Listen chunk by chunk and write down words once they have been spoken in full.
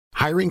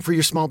Hiring for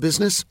your small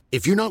business?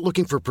 If you're not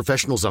looking for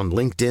professionals on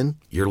LinkedIn,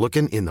 you're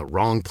looking in the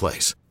wrong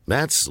place.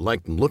 That's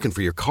like looking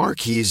for your car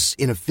keys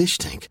in a fish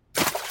tank.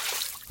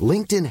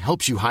 LinkedIn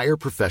helps you hire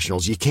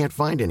professionals you can't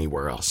find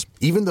anywhere else,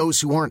 even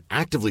those who aren't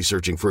actively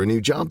searching for a new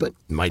job but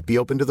might be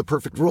open to the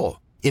perfect role.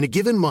 In a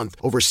given month,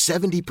 over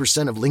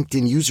 70% of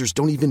LinkedIn users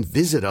don't even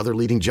visit other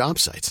leading job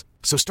sites.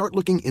 So start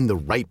looking in the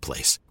right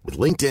place. With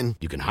LinkedIn,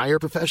 you can hire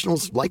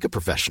professionals like a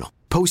professional.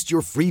 Post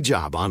your free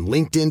job on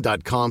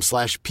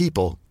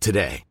linkedin.com/people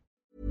today.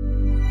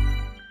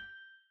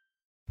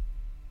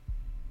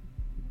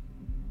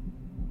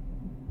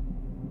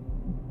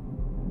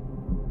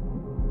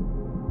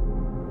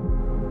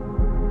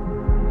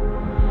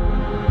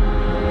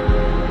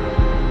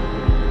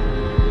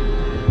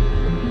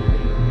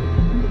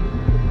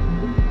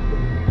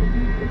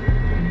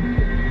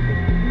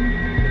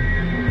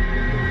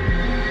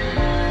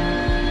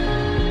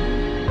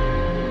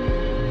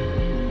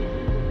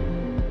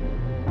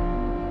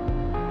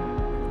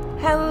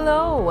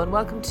 Hello and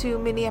welcome to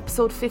mini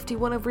episode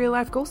 51 of Real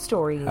Life Ghost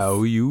Stories.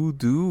 How you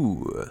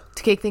do?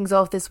 To kick things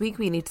off this week,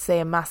 we need to say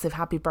a massive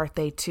happy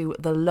birthday to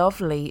the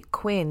lovely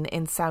Quinn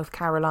in South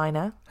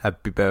Carolina.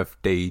 Happy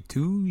birthday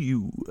to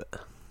you.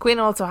 Quinn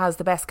also has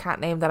the best cat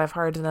name that I've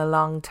heard in a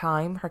long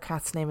time. Her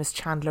cat's name is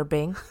Chandler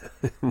Bing.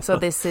 So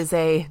this is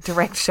a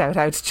direct shout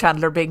out to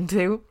Chandler Bing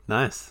too.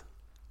 Nice.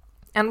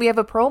 And we have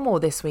a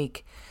promo this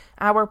week.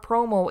 Our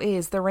promo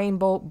is the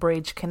Rainbow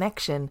Bridge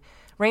Connection.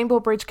 Rainbow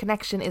Bridge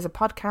Connection is a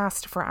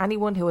podcast for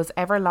anyone who has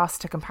ever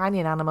lost a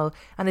companion animal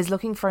and is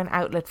looking for an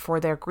outlet for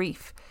their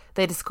grief.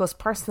 They discuss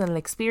personal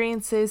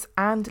experiences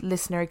and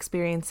listener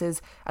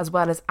experiences, as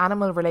well as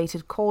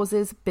animal-related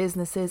causes,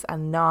 businesses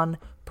and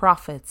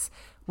non-profits.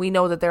 We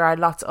know that there are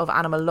lots of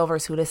animal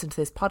lovers who listen to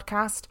this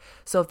podcast,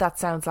 so if that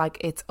sounds like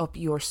it's up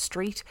your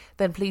street,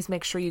 then please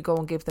make sure you go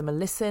and give them a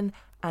listen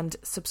and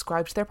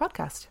subscribe to their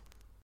podcast.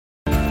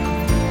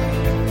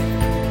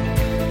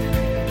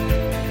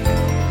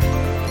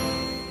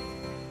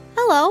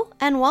 Hello,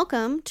 and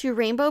welcome to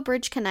Rainbow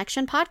Bridge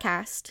Connection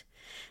podcast.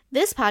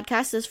 This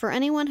podcast is for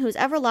anyone who's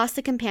ever lost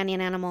a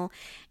companion animal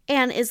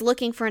and is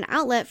looking for an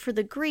outlet for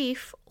the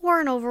grief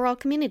or an overall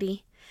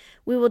community.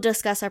 We will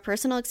discuss our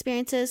personal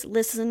experiences,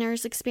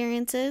 listeners'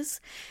 experiences,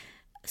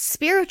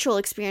 spiritual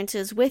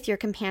experiences with your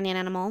companion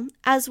animal,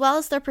 as well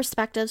as their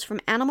perspectives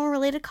from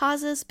animal-related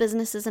causes,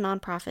 businesses, and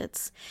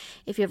nonprofits.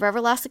 If you've ever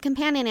lost a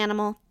companion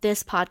animal,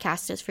 this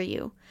podcast is for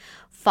you.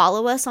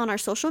 Follow us on our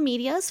social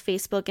medias,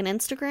 Facebook and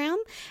Instagram,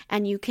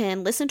 and you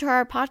can listen to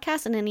our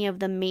podcast in any of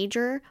the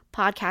major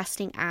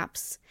podcasting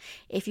apps.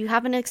 If you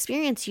have an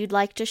experience you'd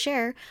like to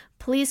share,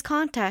 please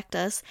contact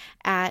us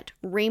at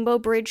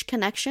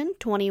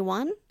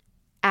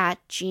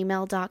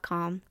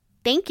rainbowbridgeconnection21@gmail.com.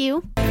 Thank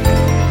you.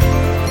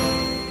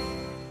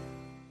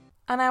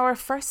 And our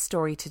first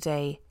story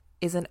today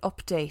is an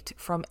update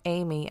from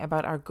Amy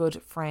about our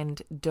good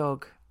friend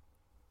Doug.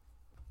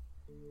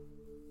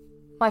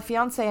 My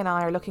fiancé and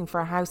I are looking for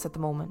a house at the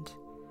moment,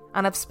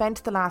 and I've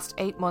spent the last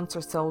 8 months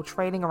or so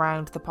trailing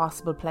around the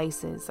possible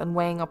places and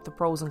weighing up the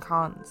pros and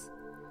cons.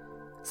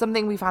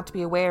 Something we've had to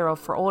be aware of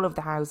for all of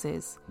the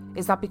houses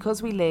is that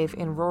because we live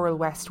in rural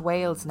West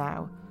Wales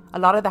now, a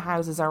lot of the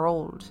houses are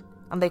old,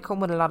 and they come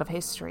with a lot of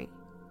history.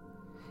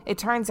 It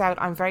turns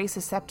out I'm very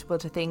susceptible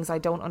to things I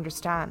don't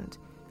understand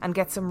and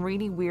get some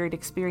really weird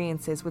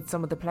experiences with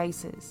some of the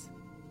places.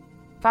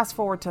 Fast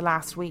forward to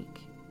last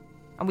week,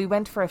 and we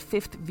went for a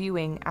 5th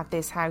viewing at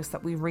this house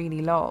that we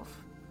really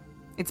love.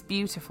 It's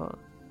beautiful.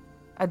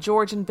 A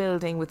Georgian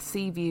building with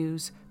sea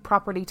views,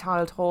 properly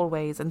tiled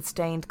hallways and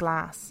stained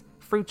glass,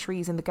 fruit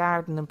trees in the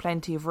garden and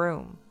plenty of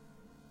room.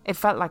 It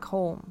felt like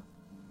home,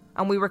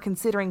 and we were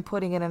considering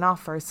putting in an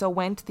offer, so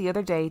went the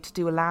other day to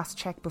do a last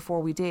check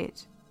before we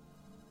did.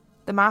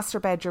 The master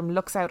bedroom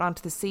looks out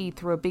onto the sea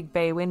through a big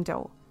bay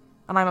window,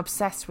 and I'm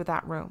obsessed with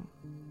that room,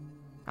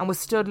 and was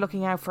stood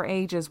looking out for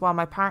ages while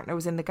my partner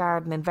was in the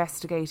garden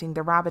investigating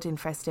the rabbit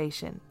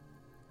infestation.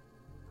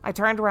 I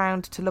turned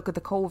around to look at the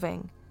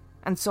coving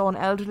and saw an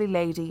elderly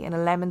lady in a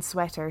lemon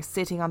sweater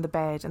sitting on the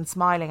bed and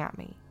smiling at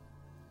me.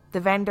 The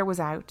vendor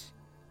was out,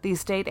 the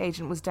estate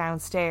agent was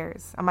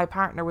downstairs, and my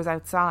partner was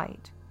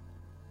outside.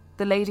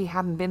 The lady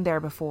hadn't been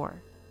there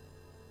before.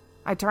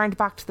 I turned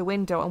back to the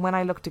window, and when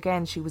I looked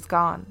again, she was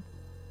gone.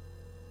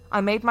 I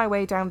made my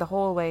way down the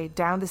hallway,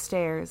 down the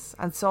stairs,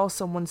 and saw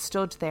someone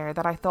stood there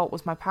that I thought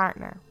was my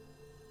partner.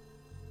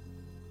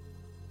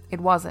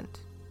 It wasn't.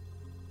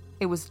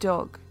 It was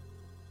Doug.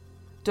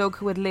 Doug,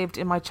 who had lived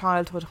in my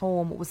childhood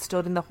home, was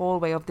stood in the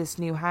hallway of this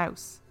new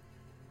house.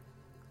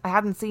 I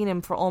hadn't seen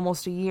him for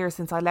almost a year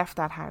since I left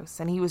that house,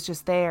 and he was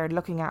just there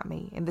looking at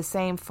me in the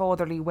same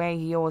fatherly way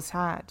he always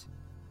had.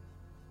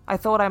 I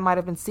thought I might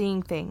have been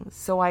seeing things,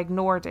 so I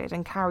ignored it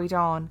and carried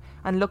on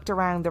and looked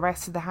around the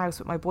rest of the house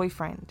with my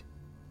boyfriend.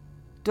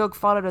 Doug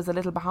followed us a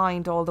little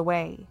behind all the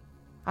way,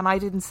 and I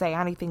didn't say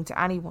anything to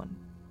anyone.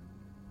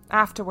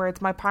 Afterwards,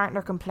 my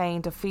partner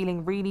complained of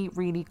feeling really,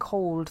 really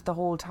cold the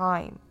whole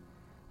time,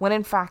 when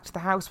in fact the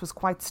house was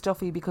quite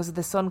stuffy because of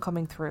the sun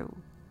coming through.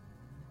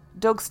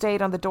 Doug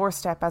stayed on the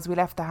doorstep as we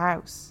left the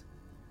house.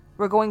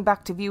 We're going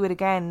back to view it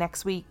again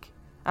next week,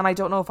 and I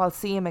don't know if I'll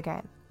see him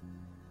again.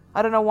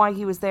 I don't know why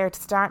he was there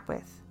to start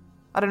with.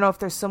 I don't know if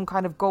there's some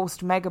kind of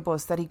ghost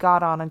megabus that he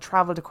got on and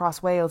travelled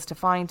across Wales to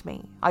find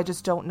me. I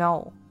just don't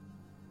know.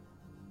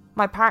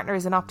 My partner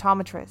is an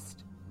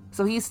optometrist,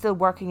 so he's still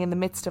working in the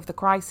midst of the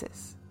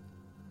crisis.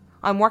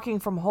 I'm working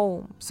from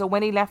home, so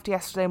when he left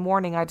yesterday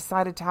morning I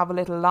decided to have a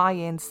little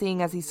lie-in,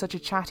 seeing as he's such a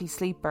chatty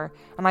sleeper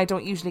and I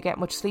don't usually get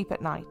much sleep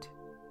at night.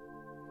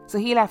 So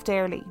he left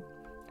early,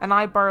 and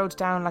I burrowed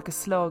down like a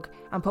slug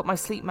and put my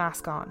sleep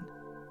mask on.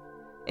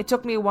 It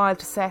took me a while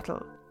to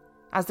settle,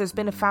 as there's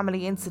been a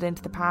family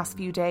incident the past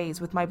few days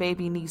with my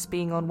baby niece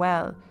being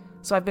unwell,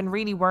 so I've been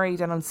really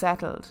worried and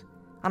unsettled,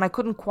 and I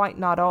couldn't quite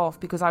nod off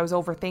because I was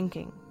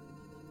overthinking.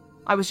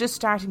 I was just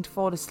starting to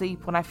fall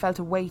asleep when I felt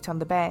a weight on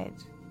the bed.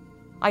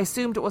 I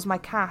assumed it was my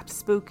cat,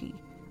 Spooky,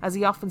 as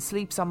he often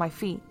sleeps on my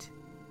feet,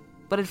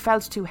 but it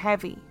felt too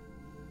heavy.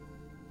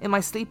 In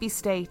my sleepy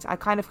state, I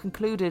kind of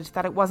concluded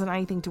that it wasn't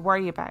anything to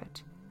worry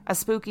about, as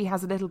Spooky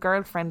has a little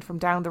girlfriend from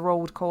down the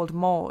road called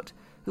Maud,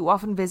 who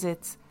often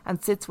visits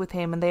and sits with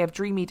him, and they have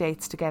dreamy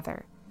dates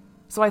together,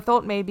 so I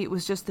thought maybe it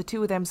was just the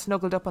two of them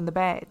snuggled up on the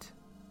bed.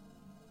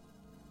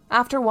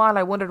 After a while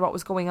I wondered what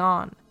was going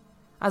on,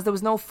 as there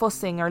was no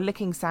fussing or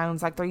licking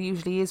sounds like there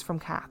usually is from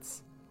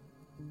cats.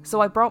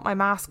 So I brought my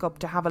mask up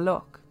to have a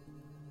look.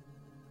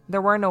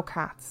 There were no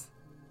cats.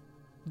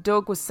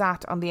 Doug was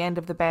sat on the end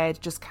of the bed,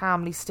 just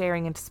calmly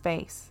staring into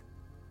space.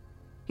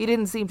 He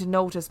didn't seem to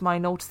notice my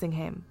noticing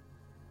him,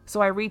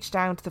 so I reached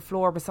down to the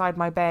floor beside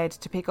my bed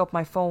to pick up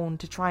my phone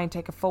to try and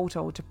take a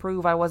photo to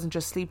prove I wasn't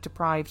just sleep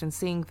deprived and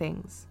seeing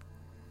things.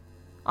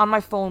 On my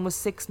phone was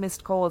 6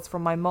 missed calls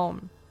from my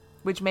mum,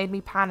 which made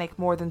me panic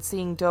more than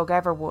seeing Doug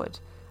ever would,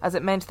 as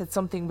it meant that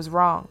something was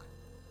wrong.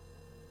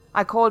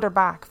 I called her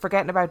back,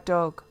 forgetting about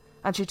Doug,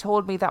 and she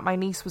told me that my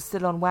niece was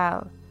still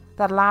unwell,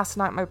 that last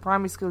night my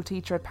primary school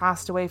teacher had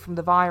passed away from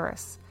the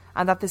virus,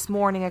 and that this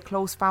morning a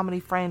close family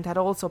friend had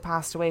also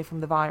passed away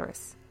from the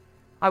virus.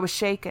 I was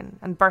shaken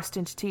and burst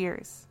into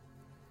tears.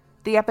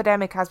 The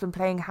epidemic has been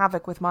playing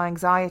havoc with my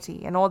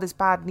anxiety, and all this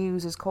bad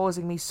news is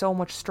causing me so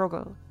much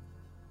struggle.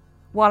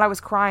 While I was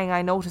crying,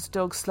 I noticed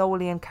Doug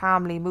slowly and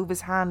calmly move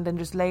his hand and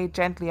just lay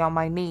gently on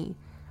my knee,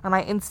 and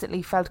I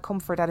instantly felt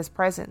comfort at his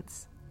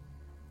presence.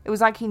 It was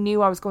like he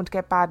knew I was going to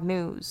get bad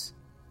news,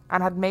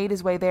 and had made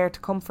his way there to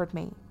comfort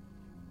me.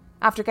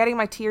 After getting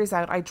my tears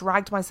out, I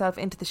dragged myself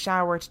into the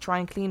shower to try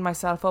and clean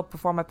myself up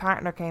before my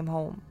partner came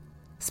home.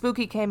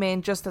 Spooky came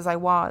in just as I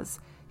was,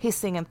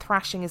 hissing and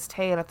thrashing his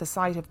tail at the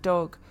sight of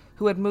Doug,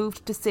 who had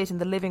moved to sit in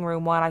the living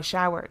room while I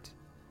showered.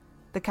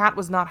 The cat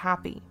was not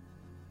happy.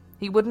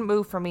 He wouldn't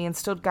move from me and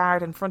stood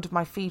guard in front of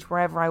my feet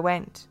wherever I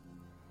went.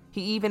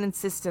 He even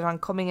insisted on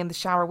coming in the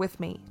shower with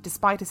me,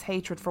 despite his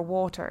hatred for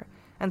water,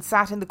 and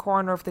sat in the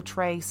corner of the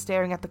tray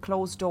staring at the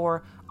closed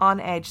door on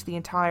edge the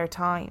entire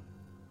time.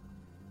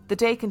 The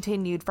day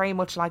continued very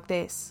much like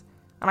this,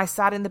 and I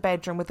sat in the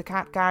bedroom with the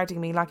cat guarding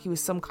me like he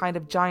was some kind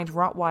of giant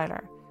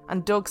Rottweiler,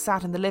 and Doug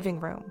sat in the living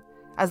room,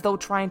 as though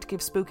trying to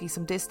give Spooky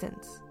some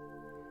distance.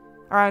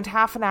 Around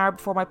half an hour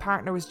before my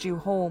partner was due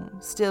home,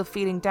 still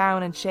feeling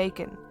down and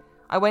shaken,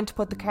 I went to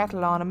put the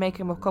kettle on and make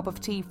him a cup of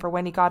tea for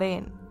when he got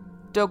in.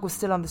 Doug was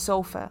still on the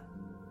sofa.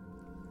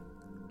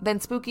 Then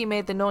Spooky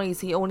made the noise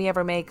he only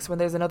ever makes when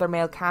there's another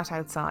male cat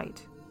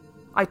outside.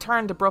 I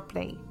turned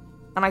abruptly,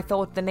 and I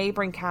thought the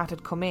neighbouring cat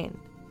had come in,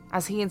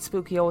 as he and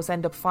Spooky always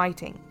end up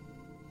fighting.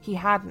 He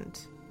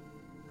hadn't.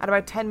 At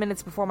about 10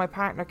 minutes before my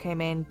partner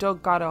came in,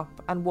 Doug got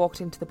up and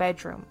walked into the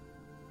bedroom.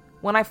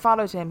 When I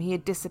followed him, he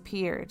had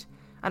disappeared,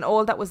 and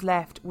all that was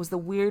left was the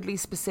weirdly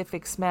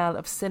specific smell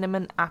of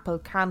cinnamon apple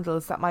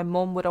candles that my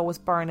mum would always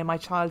burn in my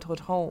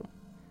childhood home.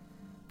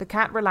 The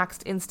cat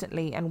relaxed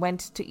instantly and went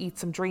to eat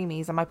some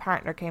dreamies, and my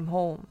partner came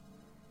home.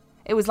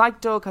 It was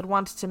like Doug had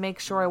wanted to make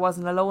sure I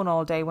wasn't alone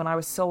all day when I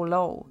was so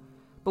low,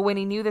 but when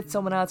he knew that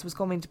someone else was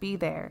coming to be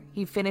there,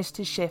 he finished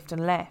his shift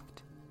and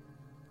left.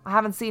 I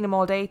haven't seen him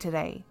all day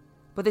today,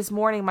 but this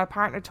morning my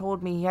partner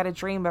told me he had a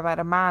dream about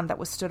a man that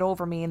was stood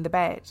over me in the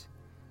bed.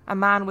 A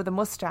man with a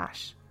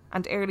moustache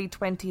and early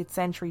 20th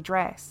century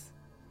dress.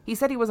 He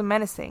said he wasn't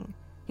menacing,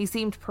 he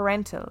seemed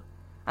parental,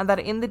 and that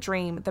in the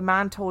dream the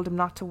man told him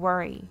not to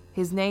worry,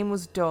 his name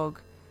was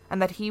Doug,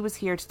 and that he was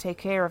here to take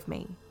care of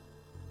me.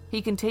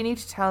 He continued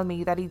to tell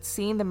me that he'd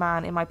seen the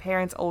man in my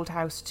parents' old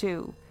house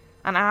too,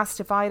 and asked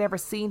if I'd ever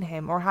seen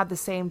him or had the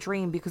same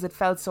dream because it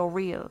felt so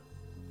real.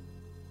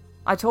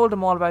 I told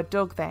him all about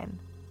Doug then,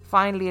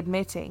 finally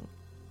admitting,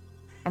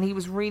 and he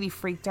was really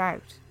freaked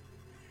out.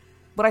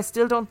 But I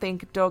still don't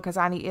think Doug has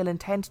any ill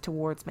intent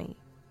towards me.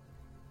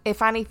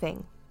 If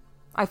anything,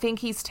 I think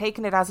he's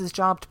taken it as his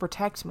job to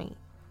protect me,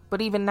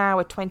 but even now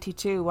at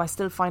 22 I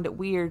still find it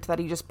weird that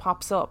he just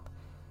pops up,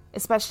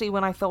 especially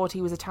when I thought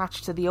he was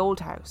attached to the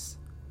old house.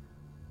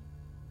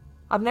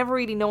 I've never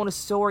really known a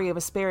story of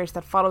a spirit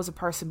that follows a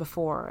person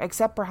before,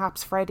 except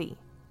perhaps Freddy,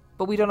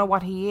 but we don't know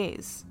what he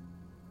is.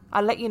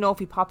 I'll let you know if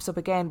he pops up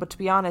again, but to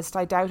be honest,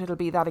 I doubt it'll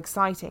be that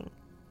exciting.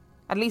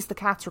 At least the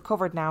cat's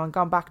recovered now and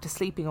gone back to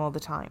sleeping all the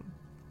time.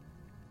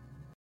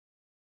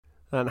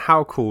 And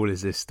how cool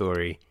is this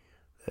story?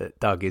 that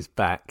Doug is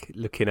back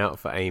looking out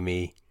for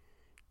Amy,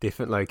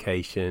 different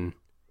location.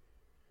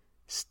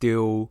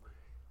 Still,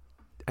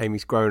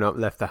 Amy's grown up,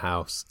 left the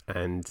house,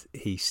 and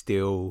he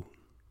still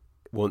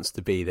wants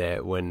to be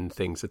there when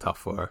things are tough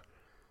for her.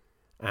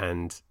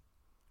 And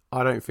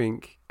I don't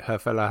think her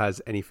fella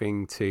has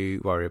anything to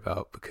worry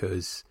about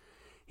because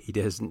he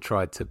hasn't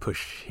tried to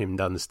push him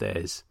down the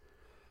stairs.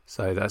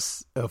 So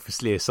that's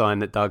obviously a sign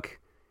that Doug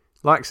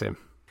likes him.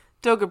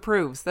 Doug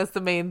approves. That's the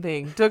main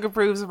thing. Doug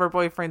approves of her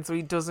boyfriend so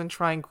he doesn't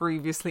try and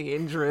grievously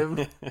injure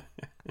him.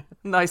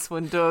 Nice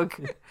one, Doug.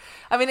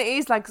 I mean, it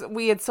is like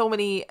we had so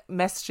many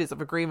messages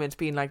of agreement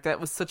being like, that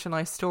was such a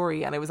nice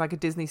story and it was like a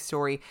Disney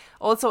story.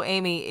 Also,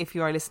 Amy, if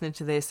you are listening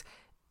to this,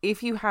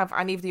 if you have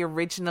any of the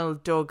original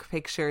Doug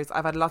pictures,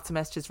 I've had lots of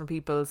messages from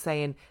people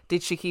saying,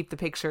 did she keep the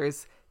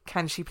pictures?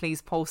 Can she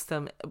please post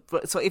them?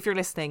 So if you're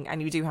listening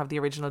and you do have the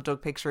original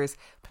Doug pictures,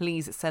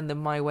 please send them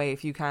my way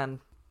if you can.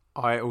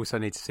 I also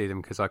need to see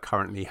them because I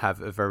currently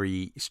have a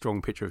very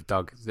strong picture of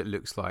Doug that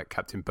looks like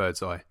Captain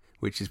Birdseye,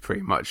 which is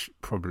pretty much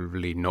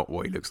probably not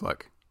what he looks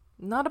like.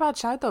 Not a bad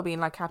shout though, being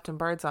like Captain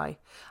Birdseye.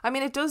 I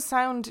mean, it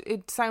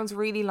sounds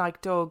really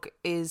like Doug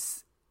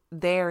is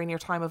there in your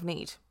time of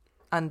need.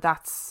 And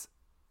that's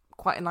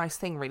quite a nice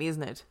thing, really,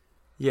 isn't it?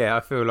 Yeah, I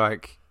feel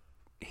like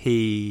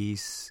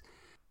he's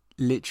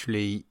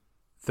literally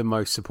the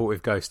most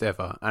supportive ghost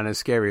ever. And as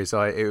scary as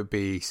it would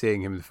be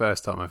seeing him the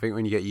first time, I think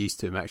when you get used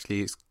to him,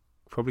 actually, it's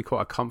probably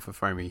quite a comfort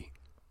for Amy.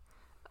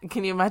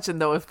 Can you imagine,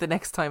 though, if the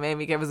next time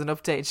Amy gave us an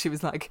update, she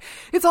was like,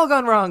 it's all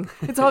gone wrong.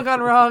 It's all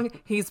gone wrong.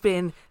 He's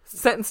been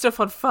setting stuff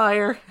on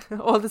fire.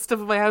 All the stuff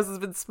in my house has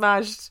been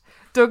smashed.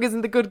 Doug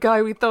isn't the good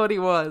guy we thought he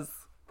was.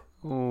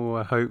 Oh,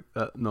 I hope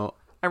that not.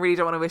 I really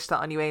don't want to wish that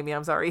on you, Amy.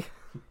 I'm sorry.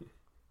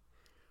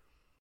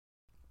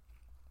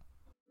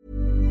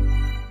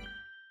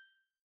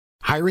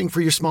 Hiring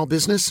for your small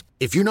business?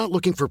 If you're not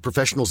looking for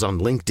professionals on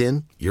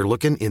LinkedIn, you're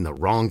looking in the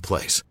wrong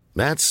place.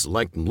 That's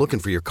like looking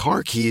for your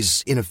car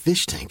keys in a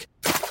fish tank.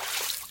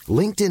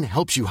 LinkedIn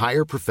helps you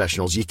hire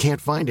professionals you can't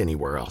find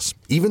anywhere else,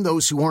 even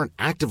those who aren't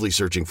actively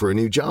searching for a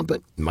new job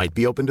but might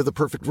be open to the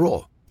perfect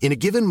role. In a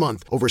given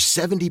month, over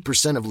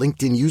 70% of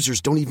LinkedIn users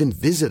don't even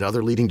visit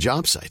other leading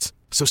job sites.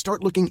 So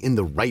start looking in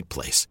the right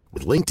place.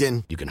 With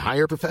LinkedIn, you can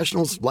hire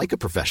professionals like a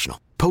professional.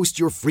 Post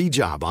your free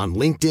job on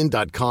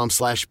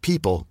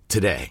linkedin.com/people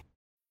today.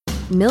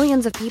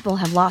 Millions of people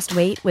have lost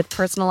weight with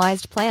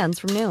personalized plans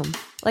from Noom.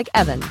 Like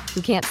Evan,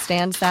 who can't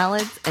stand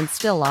salads and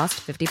still lost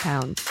 50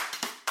 pounds.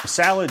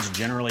 Salads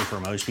generally for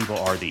most people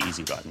are the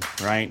easy button,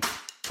 right?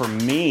 For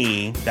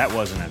me, that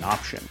wasn't an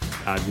option.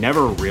 I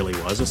never really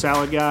was a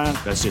salad guy.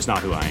 That's just not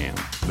who I am.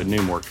 But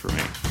Noom worked for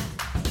me.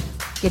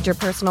 Get your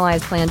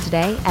personalized plan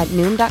today at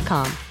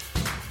Noom.com.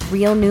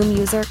 Real Noom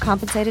user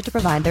compensated to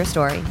provide their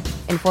story.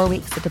 In 4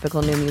 weeks, the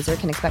typical Noom user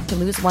can expect to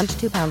lose 1 to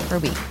 2 pounds per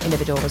week.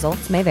 Individual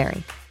results may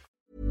vary.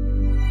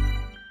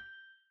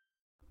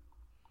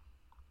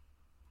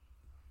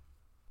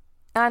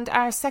 And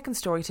our second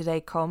story today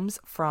comes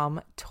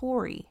from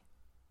Tori.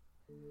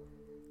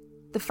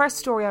 The first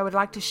story I would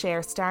like to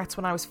share starts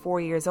when I was 4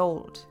 years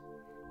old.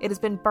 It has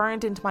been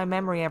burned into my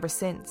memory ever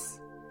since.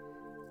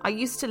 I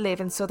used to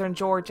live in southern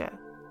Georgia,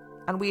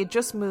 and we had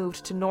just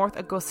moved to North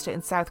Augusta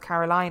in South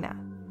Carolina.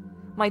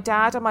 My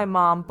dad and my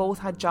mom both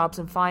had jobs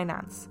in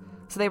finance,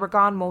 so they were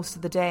gone most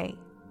of the day.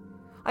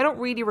 I don't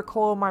really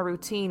recall my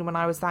routine when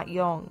I was that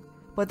young,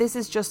 but this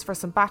is just for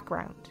some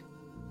background.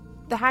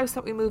 The house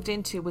that we moved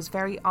into was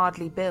very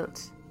oddly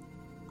built.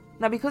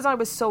 Now, because I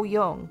was so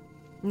young,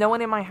 no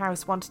one in my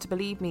house wanted to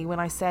believe me when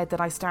I said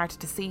that I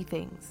started to see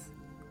things.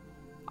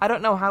 I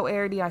don't know how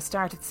early I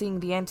started seeing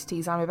the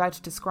entities I'm about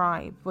to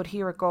describe, but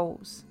here it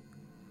goes.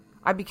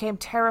 I became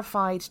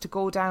terrified to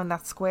go down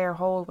that square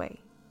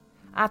hallway.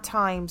 At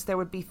times, there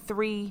would be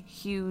 3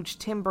 huge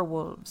timber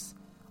wolves,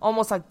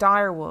 almost like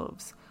dire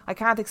wolves. I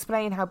can't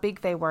explain how big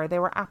they were. They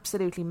were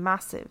absolutely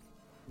massive.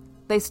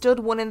 They stood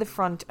 1 in the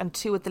front and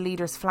 2 at the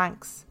leader's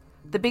flanks.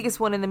 The biggest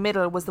one in the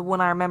middle was the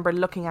one I remember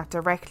looking at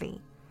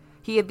directly.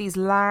 He had these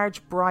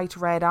large, bright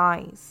red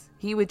eyes.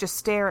 He would just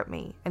stare at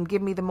me and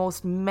give me the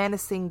most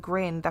menacing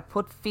grin that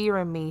put fear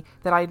in me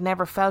that I'd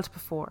never felt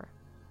before.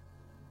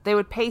 They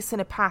would pace in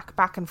a pack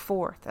back and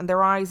forth, and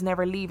their eyes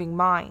never leaving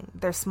mine,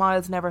 their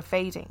smiles never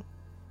fading.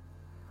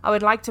 I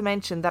would like to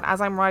mention that as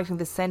I'm writing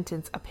this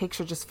sentence, a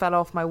picture just fell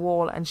off my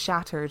wall and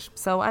shattered.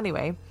 So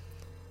anyway,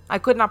 I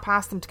could not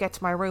pass them to get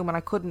to my room and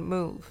I couldn't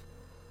move.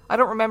 I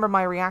don't remember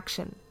my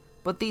reaction,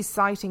 but these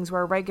sightings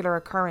were a regular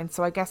occurrence,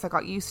 so I guess I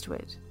got used to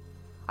it.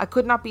 I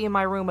could not be in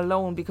my room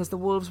alone because the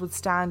wolves would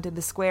stand in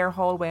the square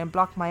hallway and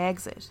block my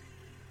exit.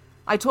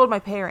 I told my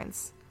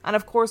parents, and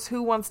of course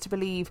who wants to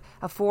believe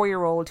a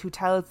 4-year-old who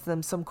tells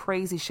them some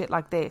crazy shit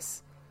like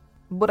this?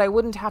 But I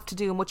wouldn't have to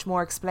do much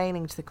more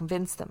explaining to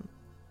convince them.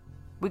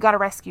 We got a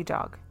rescue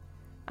dog,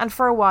 and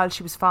for a while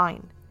she was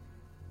fine.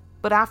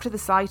 But after the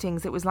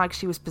sightings, it was like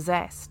she was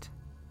possessed.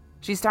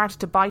 She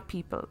started to bite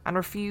people and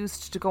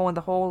refused to go in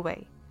the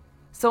hallway,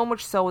 so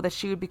much so that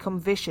she would become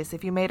vicious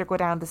if you made her go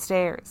down the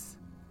stairs.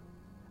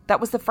 That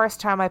was the first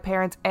time my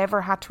parents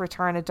ever had to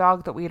return a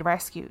dog that we had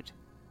rescued.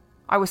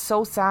 I was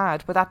so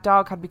sad, but that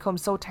dog had become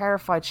so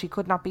terrified she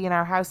could not be in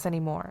our house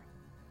anymore.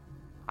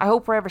 I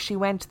hope wherever she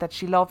went that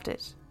she loved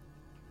it.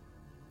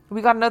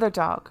 We got another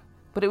dog,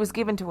 but it was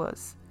given to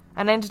us,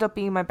 and ended up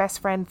being my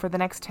best friend for the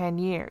next 10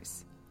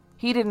 years.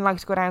 He didn't like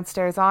to go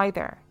downstairs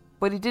either,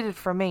 but he did it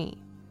for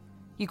me.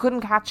 You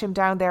couldn't catch him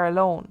down there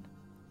alone.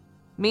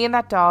 Me and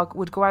that dog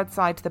would go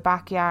outside to the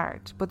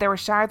backyard, but there were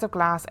shards of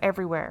glass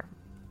everywhere,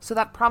 so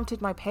that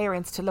prompted my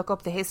parents to look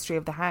up the history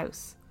of the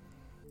house.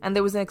 And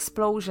there was an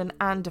explosion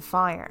and a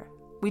fire.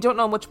 We don't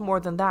know much more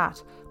than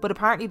that, but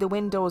apparently the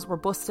windows were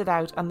busted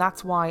out and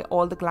that's why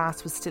all the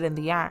glass was still in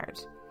the yard.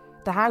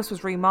 The house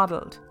was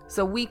remodelled,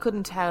 so we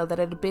couldn't tell that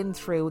it had been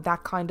through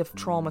that kind of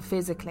trauma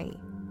physically.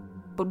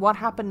 But what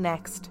happened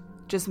next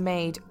just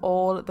made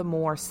all the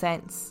more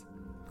sense.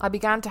 I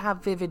began to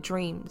have vivid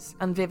dreams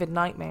and vivid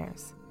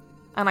nightmares,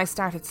 and I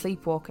started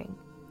sleepwalking.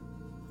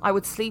 I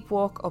would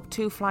sleepwalk up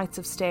 2 flights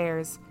of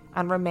stairs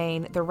and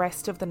remain the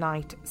rest of the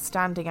night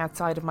standing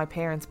outside of my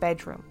parents'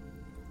 bedroom.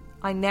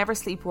 I never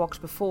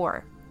sleepwalked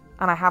before,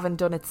 and I haven't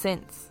done it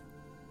since.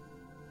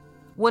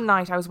 One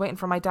night I was waiting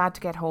for my dad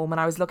to get home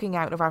and I was looking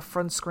out of our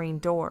front screen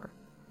door.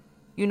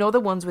 You know, the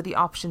ones with the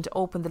option to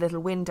open the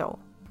little window.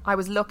 I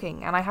was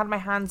looking and I had my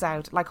hands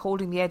out like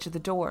holding the edge of the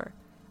door,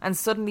 and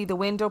suddenly the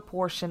window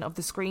portion of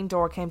the screen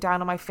door came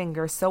down on my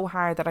finger so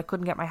hard that I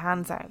couldn't get my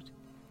hands out.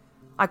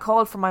 I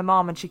called for my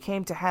mom and she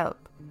came to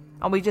help,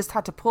 and we just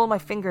had to pull my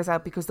fingers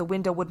out because the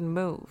window wouldn't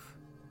move.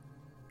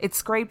 It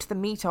scraped the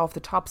meat off the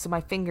tops of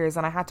my fingers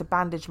and I had to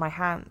bandage my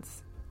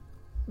hands.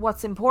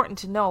 What's important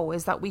to know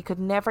is that we could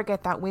never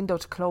get that window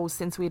to close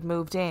since we had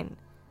moved in.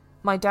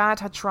 My dad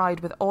had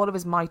tried with all of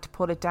his might to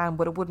pull it down,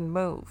 but it wouldn't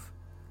move.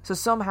 So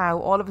somehow,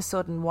 all of a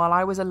sudden, while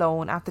I was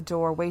alone at the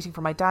door waiting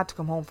for my dad to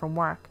come home from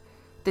work,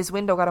 this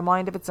window got a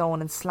mind of its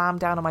own and slammed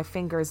down on my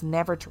fingers,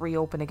 never to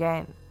reopen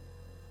again.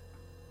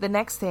 The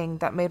next thing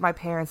that made my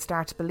parents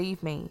start to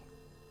believe me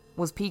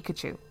was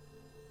Pikachu.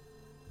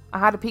 I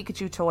had a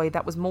Pikachu toy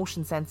that was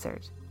motion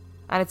censored,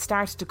 and it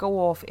started to go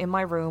off in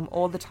my room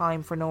all the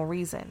time for no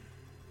reason.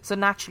 So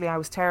naturally I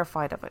was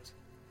terrified of it.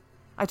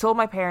 I told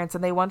my parents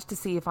and they wanted to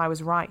see if I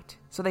was right,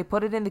 so they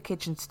put it in the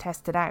kitchen to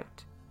test it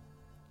out.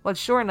 Well,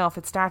 sure enough,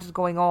 it started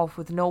going off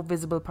with no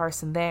visible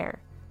person there.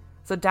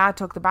 So Dad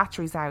took the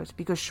batteries out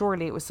because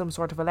surely it was some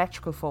sort of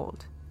electrical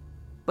fault.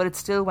 But it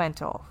still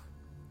went off.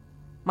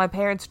 My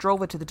parents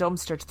drove it to the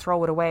dumpster to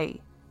throw it away,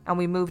 and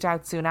we moved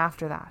out soon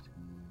after that.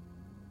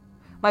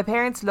 My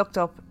parents looked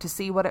up to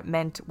see what it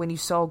meant when you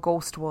saw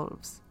ghost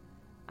wolves,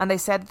 and they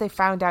said that they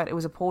found out it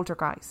was a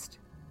poltergeist.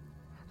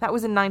 That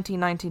was in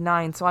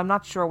 1999, so I'm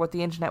not sure what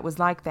the internet was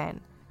like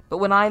then, but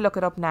when I look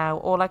it up now,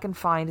 all I can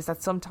find is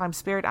that sometimes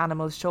spirit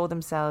animals show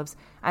themselves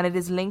and it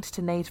is linked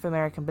to Native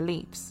American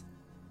beliefs.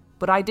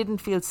 But I didn't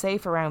feel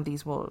safe around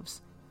these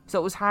wolves, so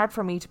it was hard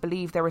for me to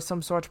believe there were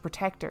some sort of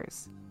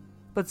protectors.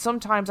 But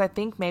sometimes I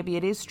think maybe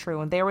it is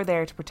true and they were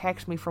there to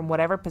protect me from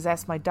whatever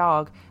possessed my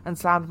dog and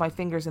slammed my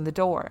fingers in the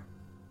door.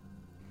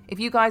 If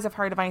you guys have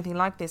heard of anything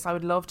like this, I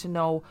would love to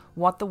know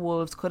what the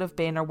wolves could have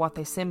been or what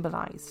they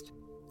symbolised.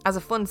 As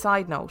a fun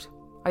side note,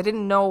 I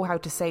didn't know how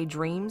to say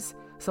dreams,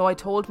 so I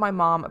told my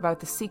mom about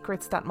the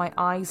secrets that my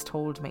eyes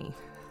told me.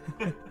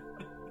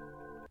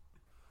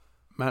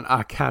 Man,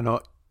 I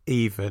cannot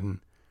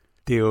even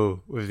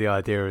deal with the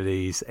idea of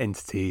these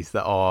entities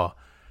that are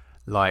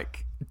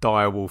like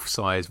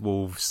direwolf-sized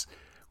wolves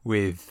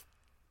with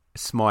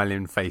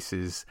smiling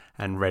faces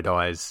and red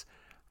eyes.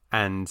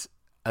 And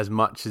as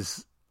much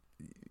as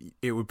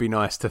it would be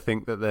nice to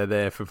think that they're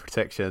there for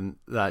protection,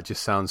 that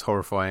just sounds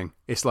horrifying.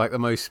 It's like the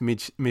most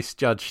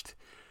misjudged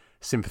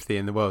sympathy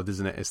in the world,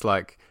 isn't it? It's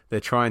like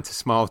they're trying to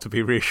smile to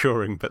be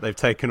reassuring, but they've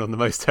taken on the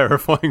most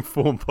terrifying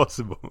form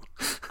possible.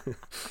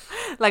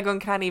 Like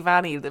Uncanny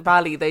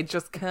Valley, they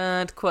just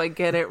can't quite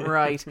get it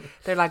right.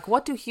 They're like,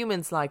 what do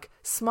humans like?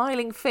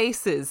 Smiling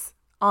faces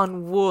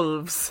on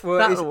wolves. Well,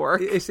 that'll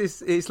work.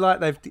 It's like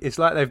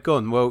they've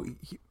gone, well,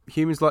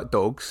 humans like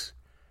dogs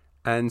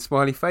and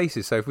smiley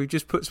faces. So if we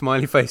just put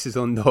smiley faces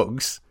on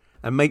dogs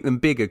and make them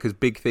bigger because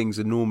big things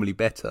are normally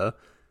better,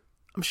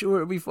 I'm sure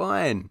it'll be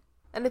fine.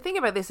 And the thing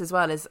about this as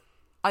well is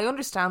I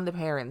understand the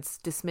parents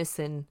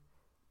dismissing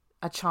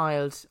a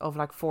child of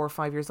like 4 or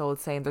 5 years old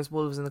saying there's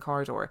wolves in the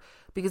corridor,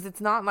 because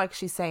it's not like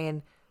she's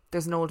saying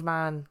there's an old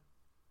man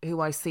who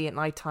I see at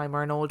night time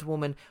or an old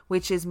woman,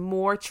 which is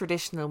more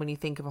traditional when you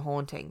think of a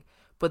haunting.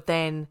 But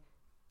then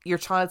your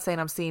child saying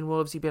I'm seeing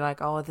wolves, you'd be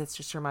like, oh, that's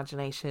just your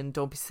imagination,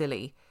 don't be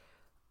silly.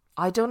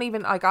 I don't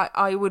even like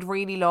I would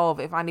really love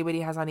if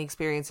anybody has any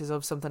experiences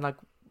of something like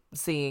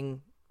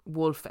seeing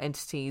wolf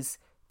entities,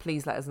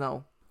 please let us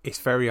know. It's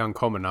very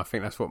uncommon. I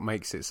think that's what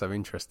makes it so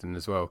interesting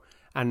as well.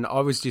 And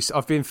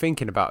I've been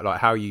thinking about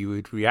like how you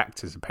would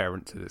react as a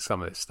parent to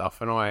some of this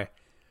stuff, and I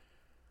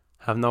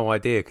have no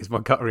idea because my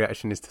gut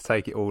reaction is to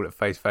take it all at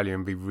face value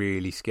and be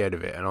really scared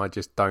of it, and I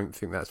just don't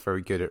think that's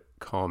very good at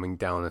calming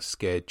down a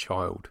scared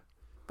child.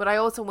 But I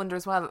also wonder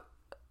as well,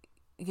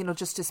 you know,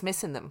 just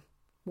dismissing them.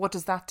 What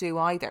does that do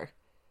either?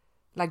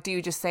 Like, do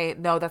you just say,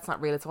 no, that's not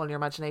real, it's all in your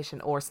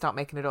imagination, or stop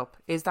making it up?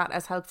 Is that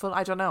as helpful?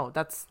 I don't know.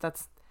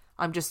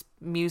 I'm just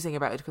musing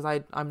about it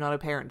because I'm not a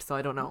parent, so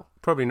I don't know.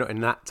 Probably not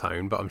in that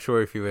tone, but I'm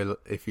sure if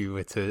you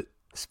were to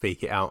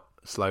speak it out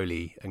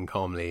slowly and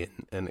calmly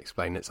and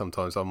explain it,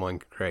 sometimes our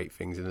mind can create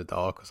things in the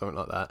dark or something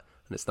like that,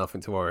 and it's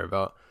nothing to worry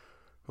about.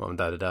 Mum and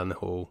Dad are down the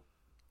hall,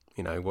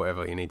 you know,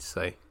 whatever you need to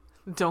say.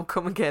 Don't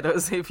come and get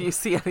us if you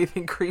see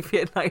anything creepy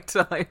at night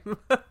time.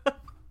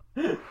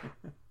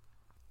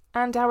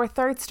 And our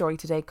third story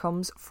today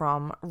comes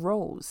from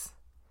Rose.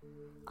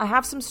 I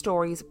have some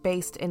stories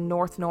based in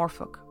North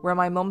Norfolk, where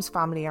my mum's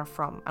family are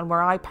from and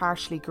where I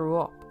partially grew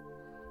up.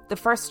 The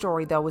first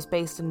story, though, was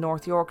based in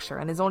North Yorkshire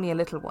and is only a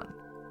little one.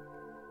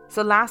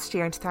 So last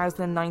year in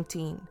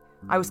 2019,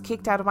 I was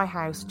kicked out of my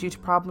house due to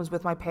problems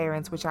with my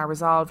parents, which are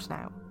resolved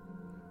now.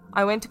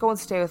 I went to go and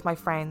stay with my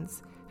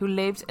friends, who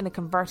lived in a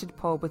converted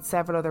pub with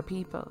several other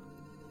people.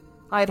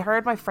 I had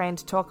heard my friend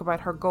talk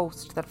about her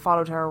ghost that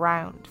followed her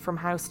around from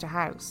house to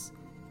house,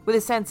 with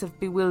a sense of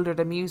bewildered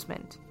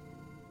amusement.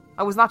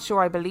 I was not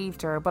sure I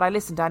believed her, but I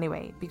listened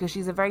anyway, because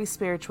she's a very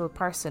spiritual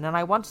person and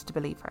I wanted to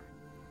believe her.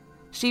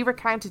 She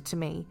recounted to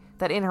me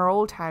that in her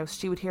old house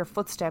she would hear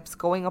footsteps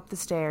going up the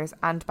stairs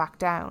and back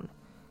down.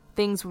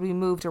 Things would be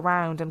moved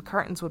around and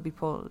curtains would be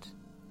pulled.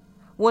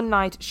 One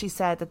night she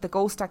said that the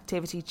ghost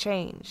activity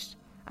changed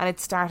and it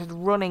started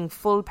running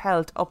full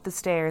pelt up the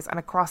stairs and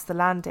across the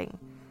landing,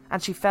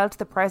 and she felt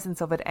the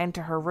presence of it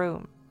enter her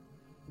room.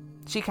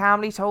 She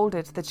calmly told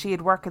it that she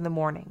had work in the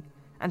morning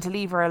and to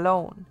leave her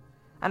alone,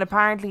 and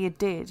apparently it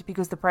did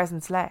because the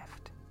presence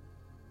left.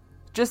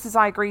 Just as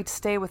I agreed to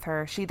stay with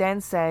her, she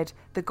then said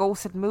the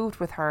ghost had moved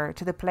with her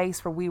to the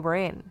place where we were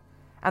in,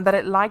 and that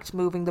it liked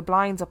moving the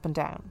blinds up and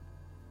down.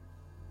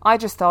 I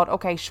just thought,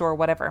 okay, sure,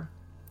 whatever,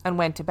 and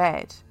went to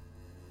bed.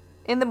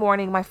 In the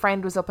morning, my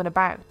friend was up and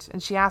about,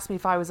 and she asked me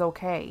if I was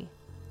okay.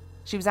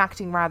 She was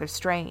acting rather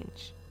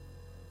strange.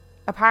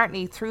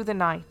 Apparently, through the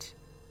night,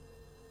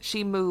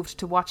 she moved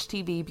to watch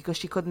TV because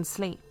she couldn't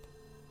sleep,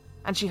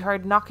 and she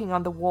heard knocking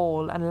on the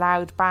wall and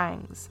loud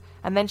bangs,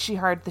 and then she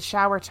heard the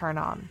shower turn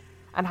on,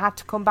 and had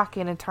to come back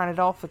in and turn it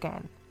off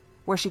again,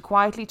 where she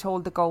quietly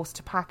told the ghost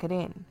to pack it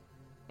in.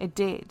 It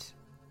did.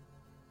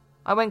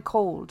 I went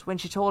cold when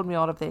she told me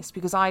all of this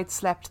because I had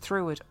slept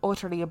through it,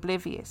 utterly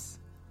oblivious.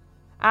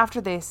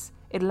 After this,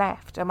 it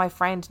left, and my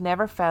friend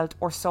never felt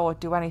or saw it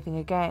do anything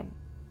again.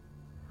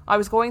 I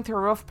was going through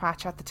a rough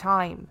patch at the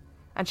time,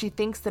 and she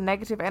thinks the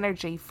negative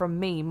energy from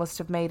me must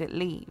have made it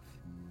leave.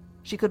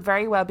 She could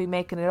very well be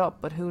making it up,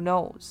 but who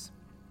knows?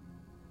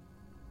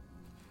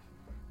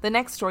 The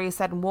next story is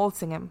set in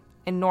Walsingham,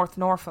 in North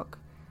Norfolk,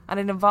 and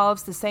it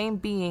involves the same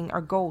being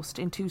or ghost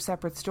in two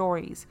separate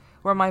stories,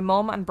 where my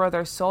mum and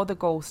brother saw the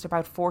ghost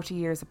about 40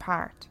 years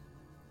apart.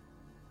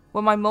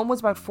 When my mum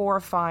was about 4 or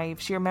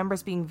 5, she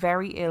remembers being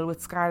very ill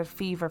with scarlet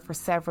fever for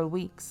several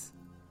weeks.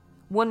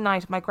 One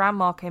night my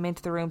grandma came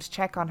into the room to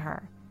check on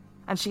her,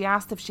 and she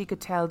asked if she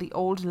could tell the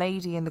old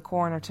lady in the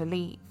corner to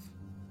leave.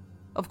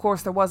 Of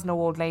course there was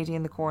no old lady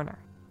in the corner,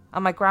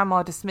 and my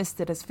grandma dismissed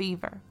it as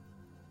fever.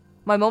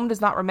 My mum does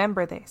not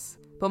remember this,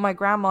 but my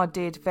grandma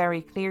did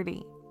very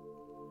clearly.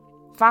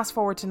 Fast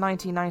forward to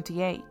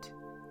 1998.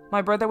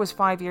 My brother was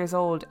 5 years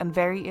old and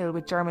very ill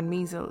with German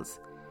measles,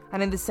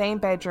 and in the same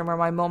bedroom where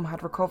my mum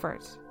had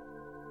recovered.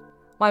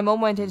 My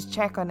mum went in to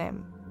check on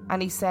him,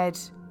 and he said,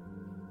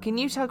 "Can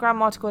you tell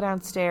Grandma to go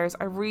downstairs?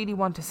 I really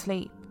want to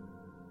sleep."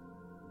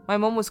 My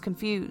mum was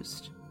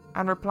confused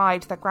and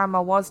replied that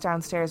Grandma was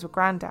downstairs with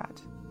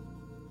Grandad.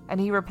 And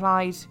he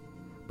replied,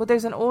 "But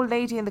there's an old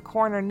lady in the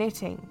corner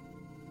knitting,"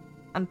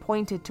 and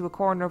pointed to a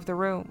corner of the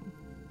room.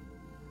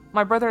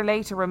 My brother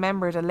later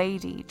remembered a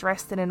lady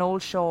dressed in an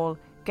old shawl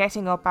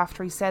getting up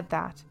after he said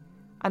that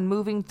and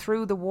moving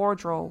through the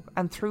wardrobe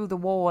and through the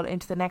wall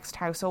into the next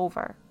house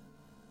over.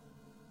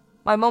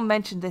 My mum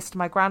mentioned this to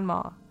my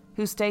grandma,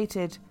 who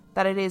stated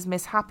that it is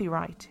Miss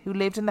Happywright, who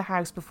lived in the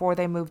house before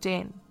they moved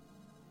in.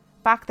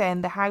 Back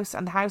then, the house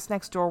and the house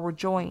next door were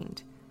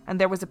joined, and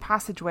there was a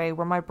passageway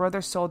where my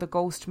brother saw the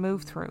ghost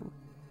move through.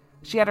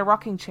 She had a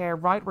rocking chair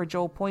right where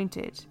Joe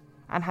pointed,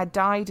 and had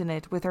died in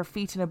it with her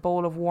feet in a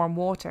bowl of warm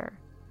water.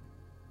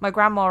 My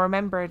grandma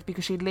remembered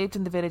because she'd lived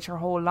in the village her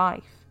whole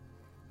life.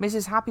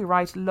 Mrs.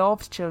 Happywright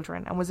loved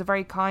children and was a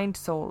very kind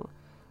soul,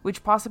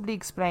 which possibly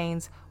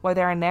explains why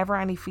there are never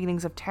any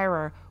feelings of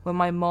terror when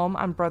my mum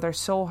and brother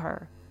saw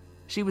her.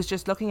 She was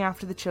just looking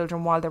after the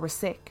children while they were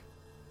sick.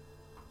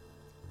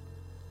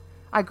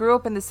 I grew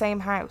up in the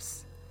same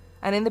house,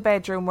 and in the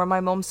bedroom where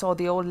my mum saw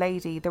the old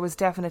lady there was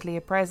definitely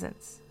a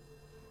presence.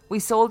 We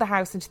sold the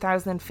house in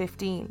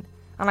 2015,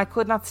 and I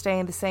could not stay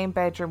in the same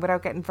bedroom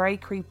without getting very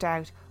creeped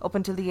out up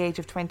until the age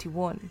of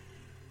 21.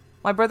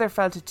 My brother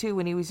felt it too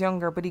when he was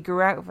younger, but he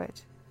grew out of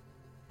it.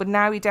 But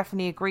now he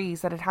definitely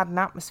agrees that it had an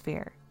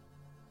atmosphere.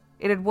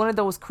 It had one of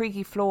those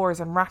creaky floors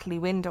and rattly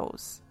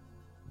windows.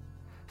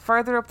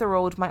 Further up the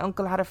road, my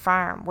uncle had a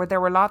farm where there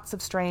were lots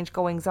of strange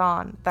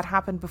goings-on that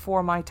happened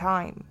before my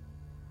time.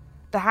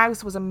 The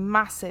house was a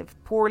massive,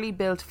 poorly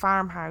built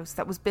farmhouse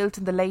that was built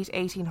in the late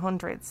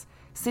 1800s,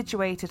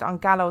 situated on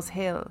Gallows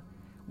Hill,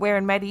 where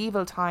in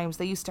medieval times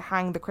they used to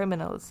hang the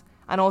criminals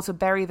and also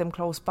bury them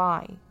close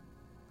by.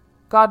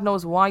 God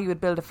knows why you would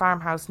build a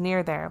farmhouse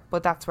near there,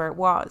 but that's where it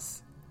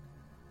was.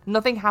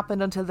 Nothing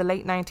happened until the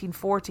late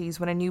 1940s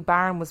when a new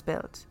barn was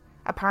built,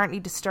 apparently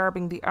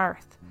disturbing the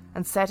earth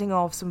and setting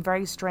off some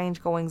very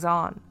strange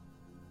goings-on.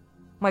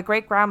 My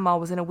great-grandma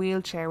was in a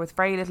wheelchair with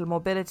very little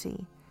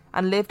mobility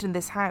and lived in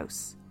this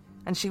house,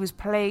 and she was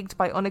plagued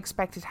by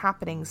unexpected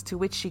happenings to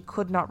which she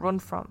could not run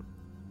from.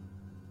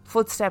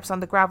 Footsteps on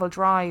the gravel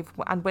drive,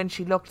 and when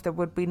she looked there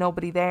would be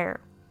nobody there.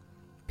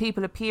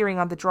 People appearing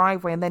on the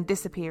driveway and then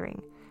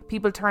disappearing.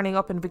 People turning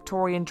up in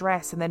Victorian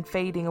dress and then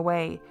fading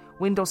away.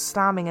 Windows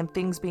slamming and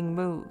things being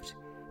moved.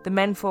 The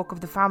menfolk of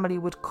the family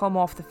would come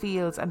off the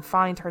fields and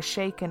find her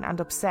shaken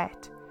and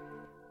upset.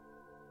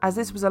 As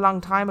this was a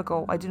long time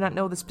ago, I do not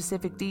know the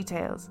specific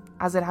details,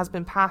 as it has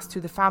been passed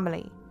through the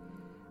family.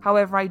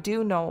 However, I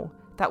do know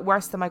that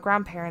worse than my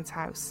grandparents'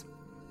 house,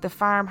 the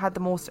farm had the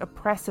most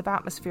oppressive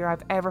atmosphere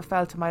I've ever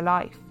felt in my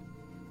life.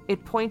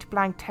 It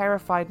point-blank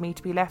terrified me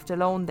to be left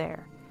alone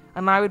there,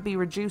 and I would be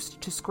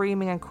reduced to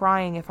screaming and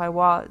crying if I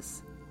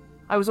was.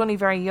 I was only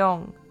very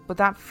young, but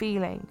that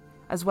feeling,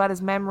 as well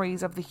as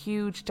memories of the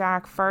huge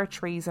dark fir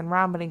trees and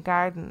rambling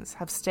gardens,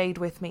 have stayed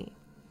with me.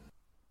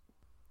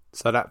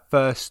 So that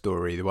first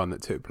story, the one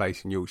that took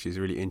place in Yorkshire, is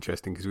really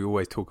interesting because we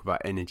always talk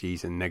about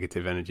energies and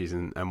negative energies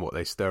and what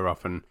they stir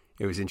up, and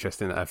it was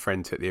interesting that her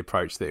friend took the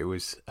approach that it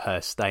was her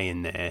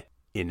staying there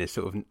in a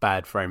sort of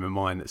bad frame of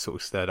mind that sort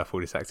of stirred up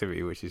all this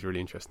activity, which is really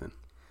interesting.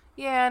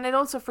 Yeah, and it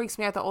also freaks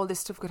me out that all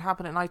this stuff could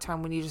happen at night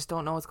time when you just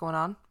don't know what's going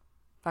on.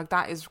 Like,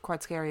 that is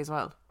quite scary as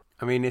well.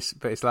 I mean, it's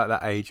like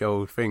that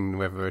age-old thing,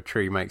 whether a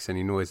tree makes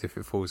any noise if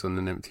it falls on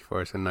an empty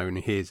forest and no one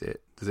hears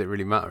it. Does it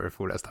really matter if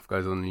all that stuff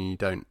goes on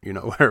and you're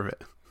not aware of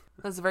it?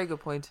 That's a very good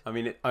point. I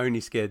mean, it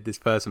only scared this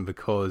person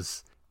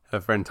because her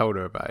friend told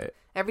her about it.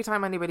 Every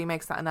time anybody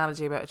makes that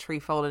analogy about a tree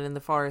falling in the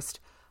forest,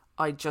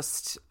 I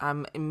just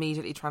am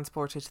immediately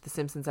transported to the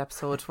Simpsons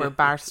episode where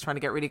Bart is trying to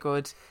get really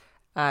good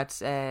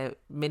at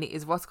mini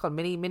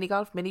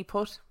golf, mini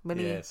putt,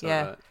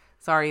 yeah.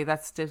 Sorry,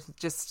 that's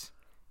just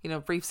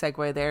brief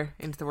segue there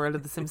into the world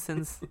of the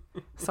Simpsons.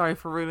 Sorry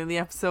for ruining the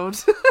episode.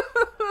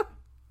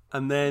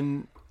 And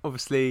then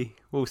obviously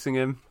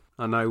Walsingham,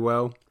 I know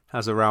well,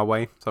 has a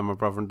railway, so my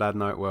brother and dad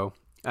know it well.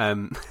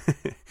 The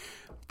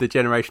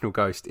generational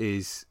ghost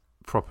is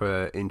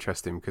proper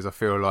interesting because I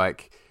feel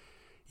like,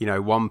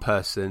 one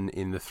person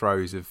in the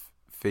throes of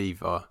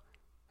fever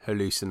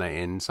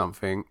hallucinating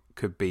something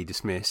could be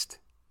dismissed,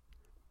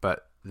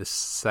 but the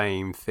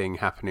same thing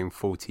happening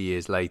 40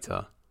 years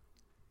later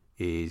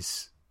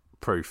is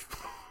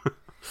proof.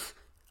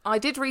 I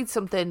did read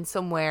something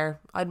somewhere,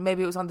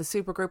 maybe it was on the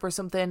Supergroup or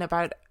something,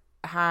 about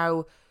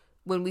how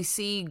when we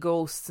see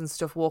ghosts and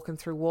stuff walking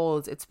through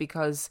walls, it's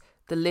because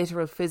the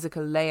literal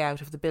physical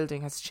layout of the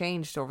building has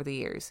changed over the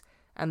years,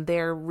 and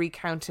they're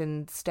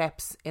recounting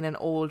steps in an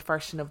old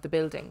version of the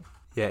building.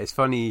 Yeah, it's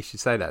funny you should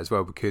say that as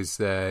well, because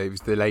it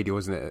was the lady,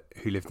 wasn't it,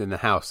 who lived in the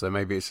house, so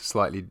maybe it's a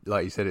slightly,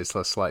 like you said, it's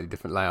a slightly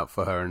different layout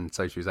for her, and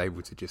so she was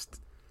able to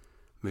just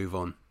move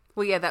on.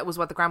 Well, yeah, that was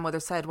what the grandmother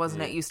said,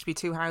 wasn't it? It used to be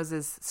two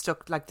houses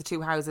stuck, like the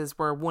two houses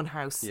were one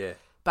house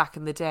back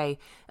in the day.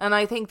 And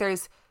I think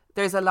there's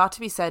a lot to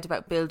be said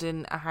about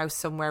building a house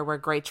somewhere where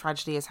great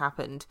tragedy has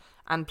happened,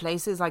 and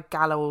places like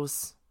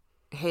Gallows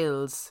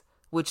Hills,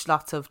 which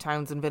lots of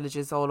towns and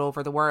villages all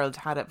over the world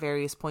had at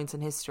various points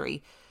in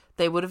history.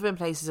 They would have been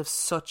places of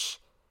such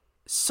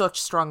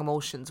strong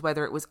emotions,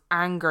 whether it was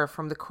anger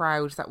from the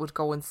crowd that would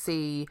go and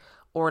see,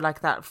 or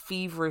like that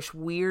feverish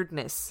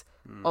weirdness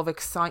of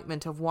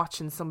excitement of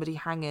watching somebody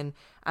hanging,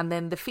 and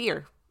then the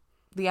fear,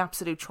 the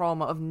absolute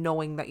trauma of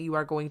knowing that you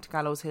are going to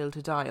Gallows Hill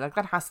to die. Like,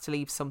 that has to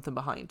leave something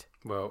behind.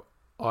 Well,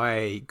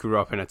 I grew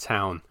up in a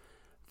town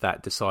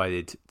that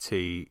decided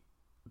to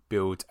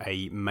build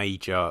a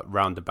major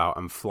roundabout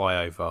and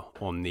flyover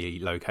on the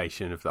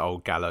location of the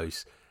old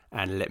gallows,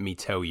 and let me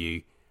tell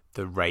you,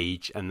 the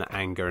rage and the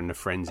anger and the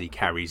frenzy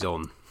carries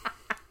on.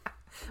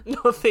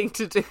 Nothing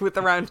to do with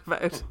the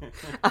roundabout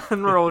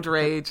and road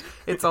rage.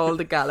 It's all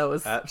the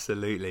gallows.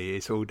 Absolutely.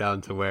 It's all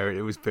down to where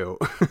it was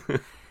built.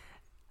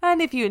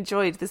 And if you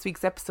enjoyed this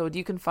week's episode,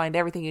 you can find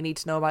everything you need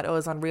to know about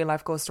us on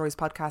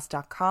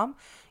reallifeghoststoriespodcast.com.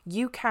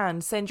 You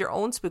can send your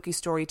own spooky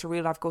story to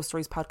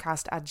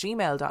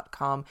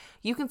reallifeghoststoriespodcast@gmail.com.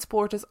 You can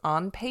support us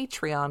on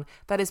Patreon.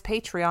 That is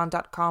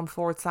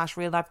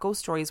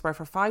patreon.com/reallifeghoststories, where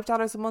for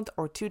 $5 a month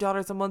or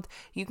 $2 a month,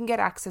 you can get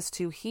access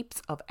to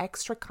heaps of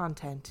extra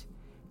content.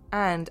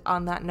 And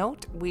on that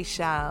note, we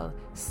shall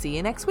see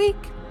you next week.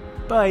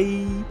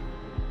 Bye.